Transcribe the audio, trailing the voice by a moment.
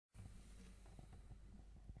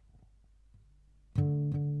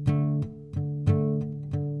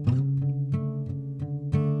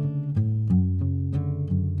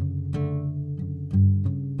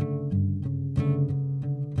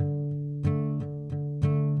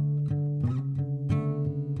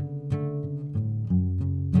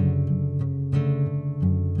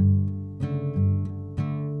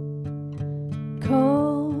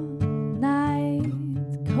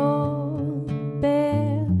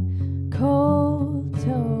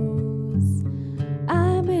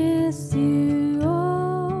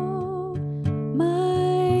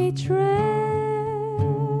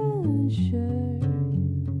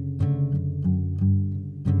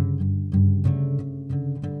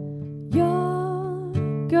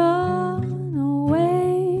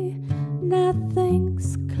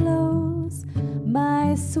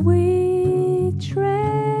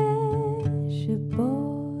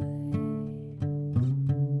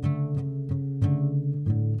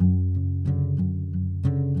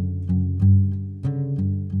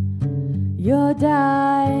Your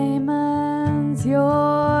diamonds,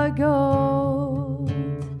 your gold,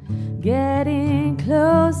 getting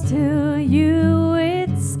close to you,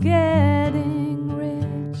 it's getting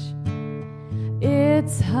rich.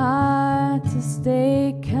 It's hard to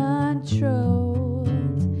stay controlled,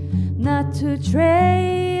 not to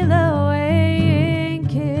trail away in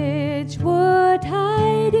cage. Would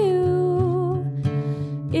hide you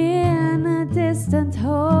in a distant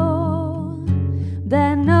hole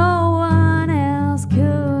that no one else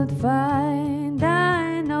could find.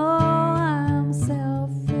 I know I'm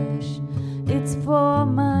selfish, it's for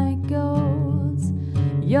my goals.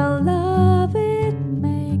 Your love, it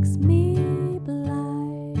makes me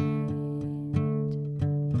blind.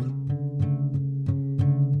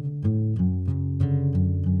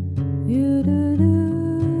 You do do.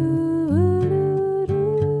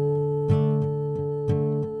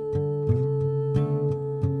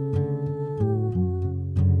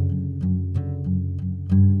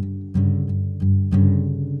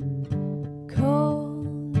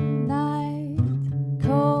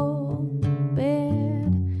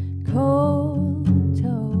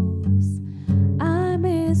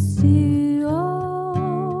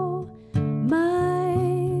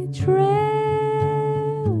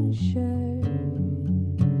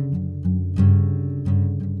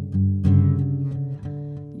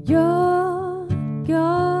 Your